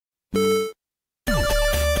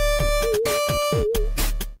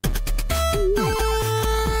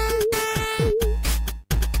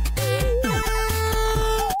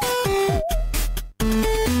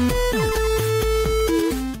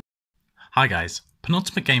Hi guys,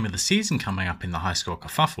 penultimate game of the season coming up in the high score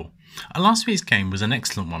Kerfuffle, and last week's game was an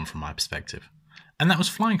excellent one from my perspective, and that was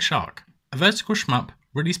Flying Shark, a vertical shmup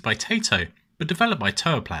released by Taito but developed by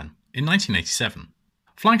Toaplan in 1987.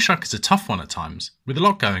 Flying Shark is a tough one at times, with a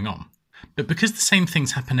lot going on, but because the same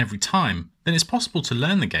things happen every time, then it's possible to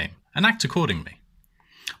learn the game and act accordingly.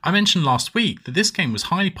 I mentioned last week that this game was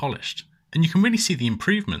highly polished, and you can really see the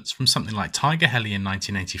improvements from something like Tiger Heli in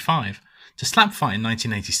 1985 to Slapfight in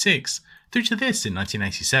 1986 through to this in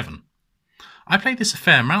 1987. I played this a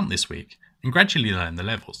fair amount this week and gradually learned the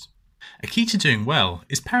levels. A key to doing well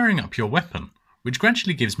is powering up your weapon, which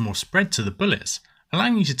gradually gives more spread to the bullets,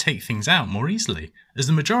 allowing you to take things out more easily as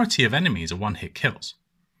the majority of enemies are one-hit kills.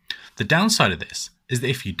 The downside of this is that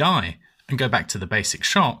if you die and go back to the basic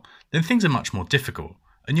shot, then things are much more difficult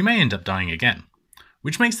and you may end up dying again,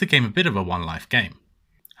 which makes the game a bit of a one-life game.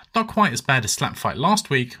 Not quite as bad as Slapfight last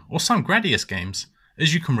week or some Gradius games,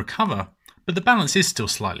 as you can recover, but the balance is still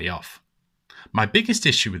slightly off. My biggest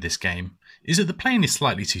issue with this game is that the playing is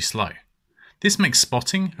slightly too slow. This makes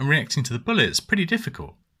spotting and reacting to the bullets pretty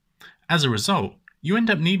difficult. As a result, you end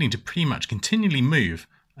up needing to pretty much continually move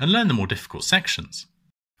and learn the more difficult sections.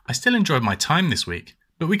 I still enjoyed my time this week,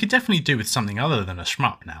 but we could definitely do with something other than a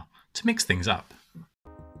shmup now, to mix things up.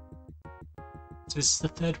 So this is the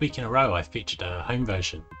third week in a row I've featured a home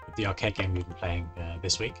version of the arcade game we've been playing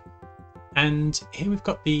this week. And here we've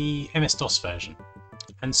got the MS-DOS version.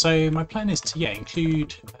 And so my plan is to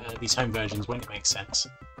include these home versions when it makes sense.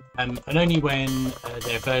 And only when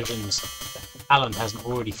they're versions that Alan hasn't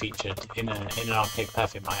already featured in an Arcade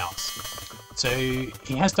Perfect My Arse. So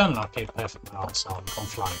he has done an Arcade Perfect My Arse on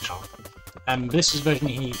Flying Shark. But this is a version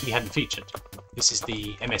he hadn't featured. This is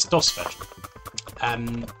the MS-DOS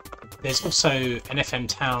version. There's also an FM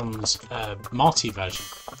Towns Marty version,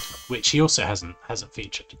 which he also hasn't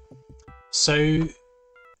featured. So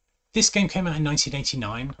this game came out in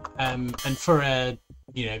 1989, and for a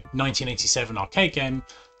 1987 arcade game,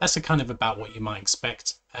 that's kind of about what you might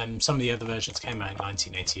expect. Some of the other versions came out in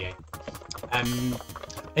 1988.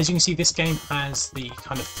 As you can see, this game has the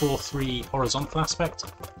kind of 4:3 horizontal aspect,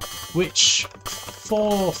 which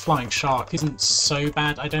for Flying Shark isn't so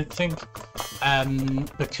bad, I don't think,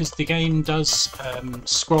 because the game does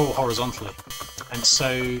scroll horizontally, and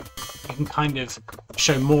so you can kind of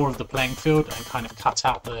show more of the playing field and kind of cut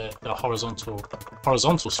out the horizontal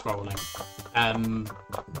scrolling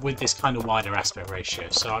with this kind of wider aspect ratio.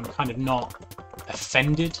 So I'm kind of not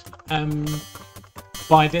offended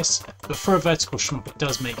by this, but for a vertical shmup it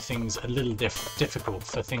does make things a little difficult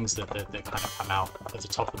for things that kind of come out at the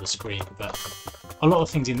top of the screen. But a lot of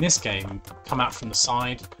things in this game come out from the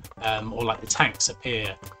side, or like the tanks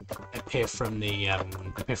appear from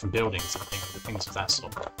buildings and things of that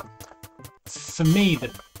sort. For me,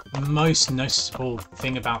 the most noticeable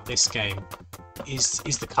thing about this game is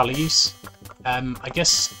the colour use. I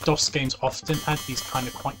guess DOS games often had these kind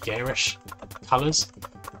of quite garish colours,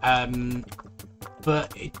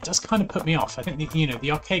 but it does kind of put me off. I think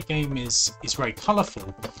the arcade game is very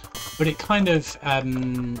colourful, but it kind of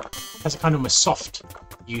has a kind of almost soft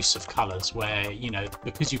use of colours where,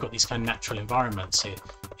 because you've got these kind of natural environments, it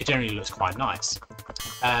generally looks quite nice.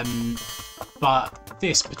 But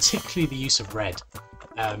this, particularly the use of red,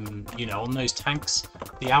 on those tanks,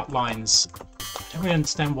 the outlines, I don't really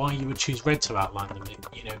understand why you would choose red to outline them.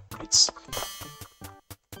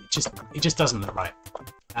 It just doesn't look right.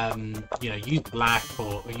 Use black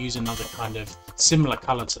or use another kind of similar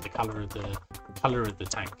colour to the colour of the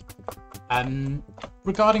tank.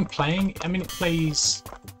 Regarding playing, I mean, it plays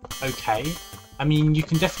okay. I mean, you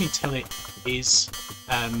can definitely tell it is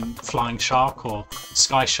Flying Shark, or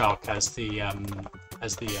Sky Shark as the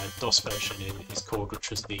DOS version is called, which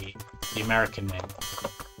was the American name.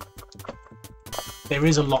 There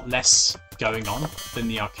is a lot less going on than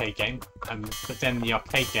the arcade game, but then the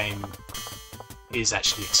arcade game is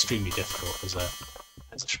actually extremely difficult as a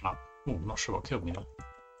shmup. Oh, I'm not sure what killed me though.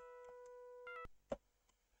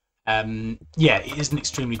 It is an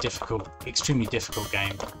extremely difficult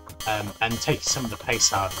game, and taking some of the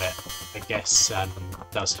pace out of it, I guess,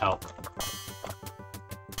 does help.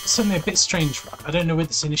 Something a bit strange. I don't know whether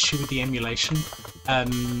it's an issue with the emulation,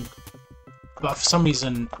 but for some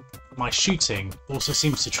reason my shooting also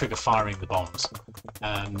seems to trigger firing the bombs.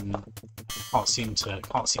 Can't seem to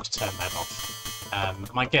turn that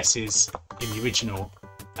off. My guess is in the original,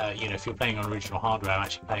 if you're playing on original hardware, I'm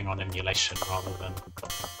actually playing on emulation rather than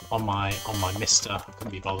on my Mister. I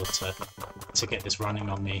couldn't be bothered to get this running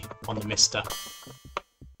on the Mister.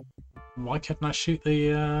 Why couldn't I shoot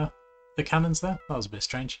the cannons there? That was a bit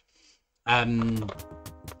strange.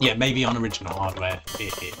 Maybe on original hardware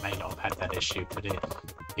it may not have had that issue, but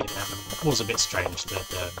it was a bit strange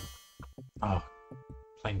that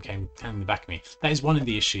plane came in the back of me. That is one of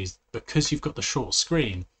the issues, because you've got the short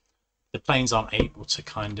screen. The planes aren't able to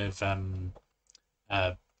kind of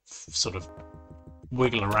sort of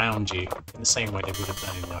wiggle around you in the same way they would have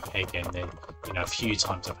done in the arcade game. Then, a few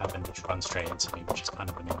times I've had them just run straight into me, which is kind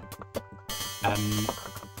of annoying.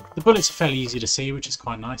 The bullets are fairly easy to see, which is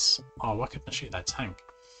quite nice. Oh, why couldn't I shoot that tank?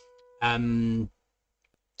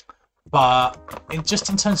 But just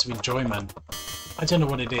in terms of enjoyment, I don't know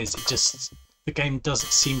what it is. The game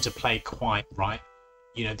doesn't seem to play quite right.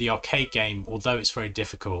 The arcade game, although it's very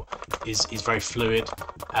difficult, is very fluid,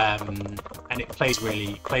 and it plays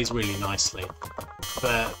really nicely.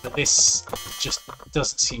 But this just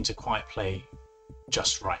doesn't seem to quite play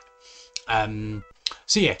just right.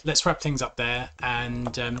 So yeah, let's wrap things up there.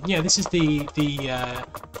 And yeah, this is the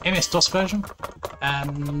MS-DOS version.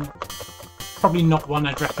 Probably not one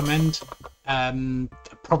I'd recommend.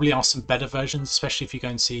 Probably are some better versions, especially if you go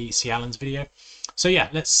and see Alan's video. So yeah,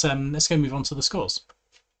 let's go move on to the scores.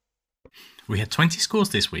 We had 20 scores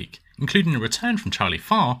this week, including a return from Charlie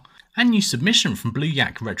Farr and new submission from Blue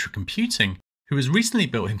Yak Retro Computing, who has recently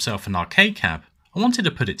built himself an arcade cab and wanted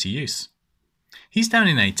to put it to use. He's down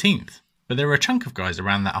in 18th, but there are a chunk of guys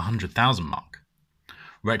around that 100,000 mark.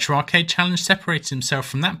 Retro Arcade Challenge separated himself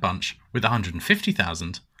from that bunch with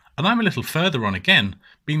 150,000, and I'm a little further on again,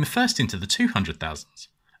 being the first into the 200,000s,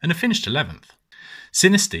 and have finished 11th.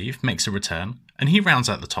 Cinesteve makes a return, and he rounds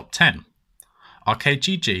out the top 10. Arcade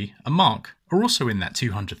GG and Mark are also in that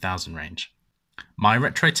 200,000 range. My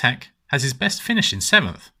Retro Tech has his best finish in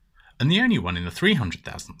 7th, and the only one in the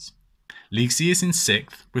 300,000s. Leagsy is in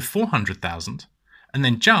 6th with 400,000, and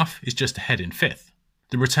then Juff is just ahead in 5th.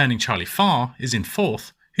 The returning Charlie Farr is in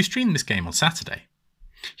 4th, who streamed this game on Saturday.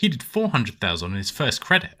 He did 400,000 on his first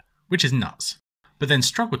credit, which is nuts, but then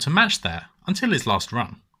struggled to match that until his last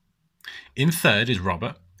run. In 3rd is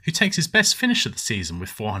Robert, who takes his best finish of the season with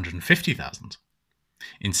 450,000.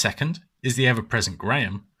 In 2nd is the ever-present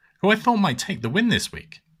Graham, who I thought might take the win this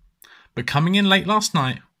week. But coming in late last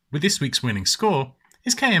night with this week's winning score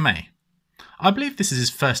is KMA. I believe this is his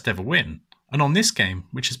first ever win, and on this game,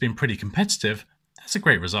 which has been pretty competitive, that's a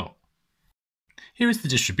great result. Here is the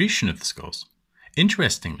distribution of the scores.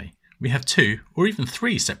 Interestingly, we have 2 or even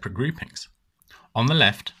 3 separate groupings. On the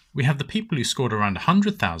left, we have the people who scored around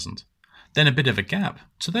 100,000, then a bit of a gap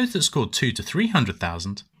to those that scored 2 to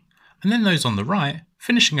 300,000, and then those on the right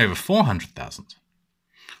finishing over 400,000.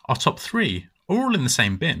 Our top 3 are all in the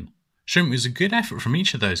same bin, showing it was a good effort from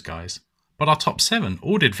each of those guys, but our top 7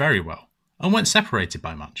 all did very well and weren't separated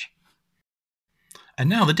by much. And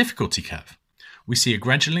now the difficulty curve. We see a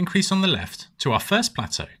gradual increase on the left to our first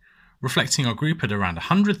plateau, reflecting our group at around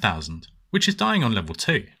 100,000, which is dying on level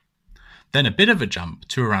 2. Then a bit of a jump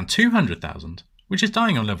to around 200,000, which is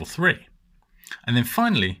dying on level 3. And then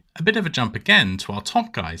finally, a bit of a jump again to our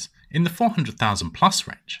top guys in the 400,000 plus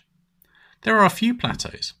range. There are a few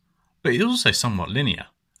plateaus, but it's also somewhat linear,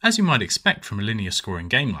 as you might expect from a linear scoring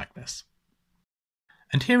game like this.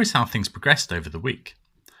 And here is how things progressed over the week.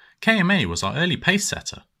 KMA was our early pace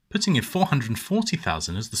setter, putting in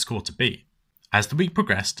 440,000 as the score to beat. As the week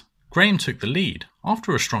progressed, Graham took the lead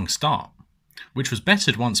after a strong start, which was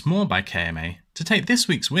bettered once more by KMA to take this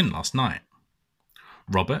week's win last night.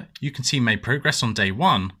 Robert, you can see, made progress on day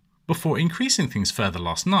 1 before increasing things further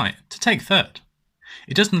last night to take 3rd.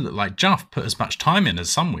 It doesn't look like Juff put as much time in as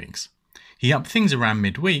some weeks. He upped things around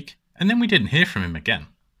midweek and then we didn't hear from him again.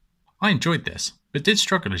 I enjoyed this, but did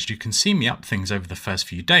struggle, as you can see me up things over the first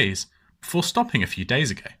few days before stopping a few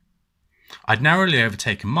days ago. I'd narrowly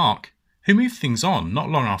overtaken Mark, who moved things on not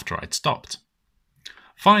long after I'd stopped.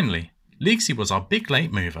 Finally, Leagsy was our big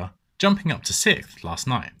late mover, jumping up to 6th last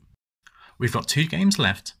night. We've got 2 games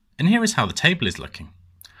left, and here is how the table is looking.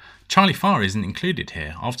 Charlie Farr isn't included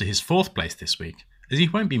here after his 4th place this week, as he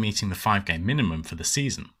won't be meeting the 5-game minimum for the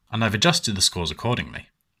season, and I've adjusted the scores accordingly.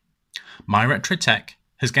 My Retro Tech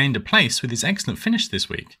has gained a place with his excellent finish this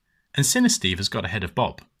week, and Cinesteve has got ahead of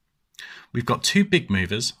Bob. We've got 2 big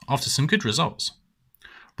movers after some good results.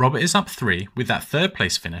 Robert is up 3 with that 3rd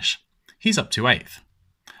place finish. He's up to 8th.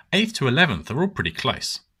 8th to 11th are all pretty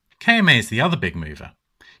close. KMA is the other big mover.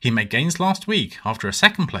 He made gains last week after a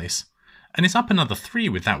 2nd place, and is up another 3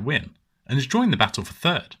 with that win, and has joined the battle for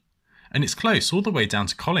 3rd. And it's close all the way down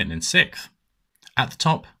to Colin in 6th. At the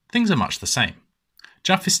top, things are much the same.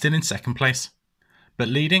 Juff is still in 2nd place, but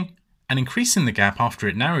leading, and increasing the gap after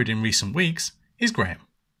it narrowed in recent weeks, is Graham.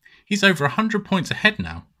 He's over 100 points ahead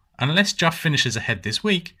now, and unless Juff finishes ahead this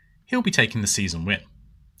week, he'll be taking the season win.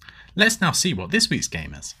 Let's now see what this week's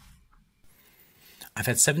game is. I've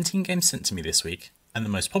had 17 games sent to me this week, and the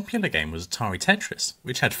most popular game was Atari Tetris,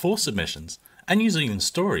 which had 4 submissions, and New Zealand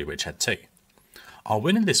Story, which had 2. Our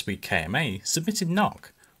winner this week, KMA, submitted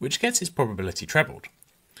Narc, which gets its probability trebled.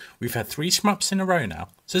 We've had 3 shmups in a row now,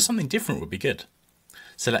 so something different would be good.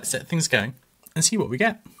 So let's set things going and see what we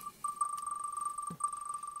get.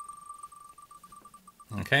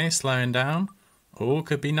 Okay, slowing down. Oh,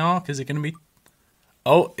 could be Narc. Is it going to be...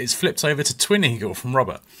 Oh, it's flipped over to TwinEagl from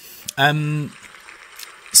Robert.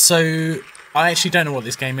 So, I actually don't know what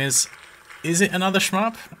this game is. Is it another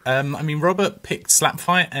shmup? I mean, Robert picked Slap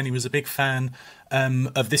Fight, and he was a big fan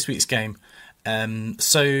of this week's game.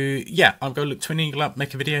 So, yeah, I'll go look TwinEagl up,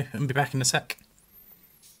 make a video, and be back in a sec.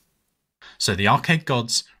 So, the arcade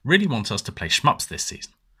gods really want us to play shmups this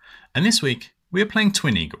season. And this week, we are playing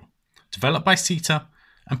TwinEagl, developed by Seta,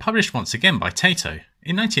 and published once again by Taito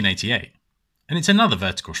in 1988. And it's another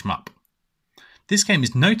vertical shmup. This game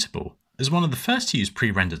is notable as one of the first to use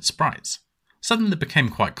pre-rendered sprites, something that became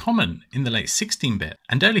quite common in the late 16-bit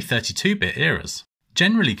and early 32-bit eras.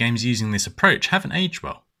 Generally, games using this approach haven't aged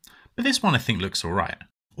well, but this one I think looks alright,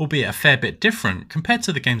 albeit a fair bit different compared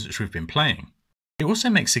to the games which we've been playing. It also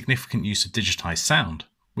makes significant use of digitised sound,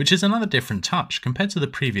 which is another different touch compared to the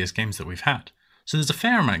previous games that we've had, so there's a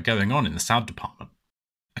fair amount going on in the sound department.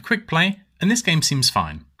 A quick play, and this game seems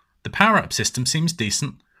fine. The power-up system seems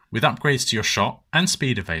decent, with upgrades to your shot and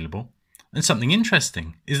speed available, and something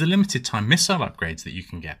interesting is the limited time missile upgrades that you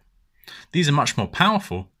can get. These are much more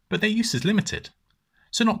powerful, but their use is limited.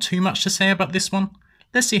 So not too much to say about this one,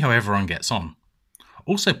 let's see how everyone gets on.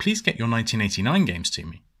 Also, please get your 1989 games to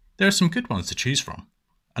me, there are some good ones to choose from.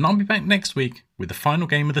 And I'll be back next week with the final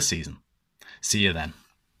game of the season. See you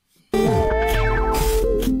then.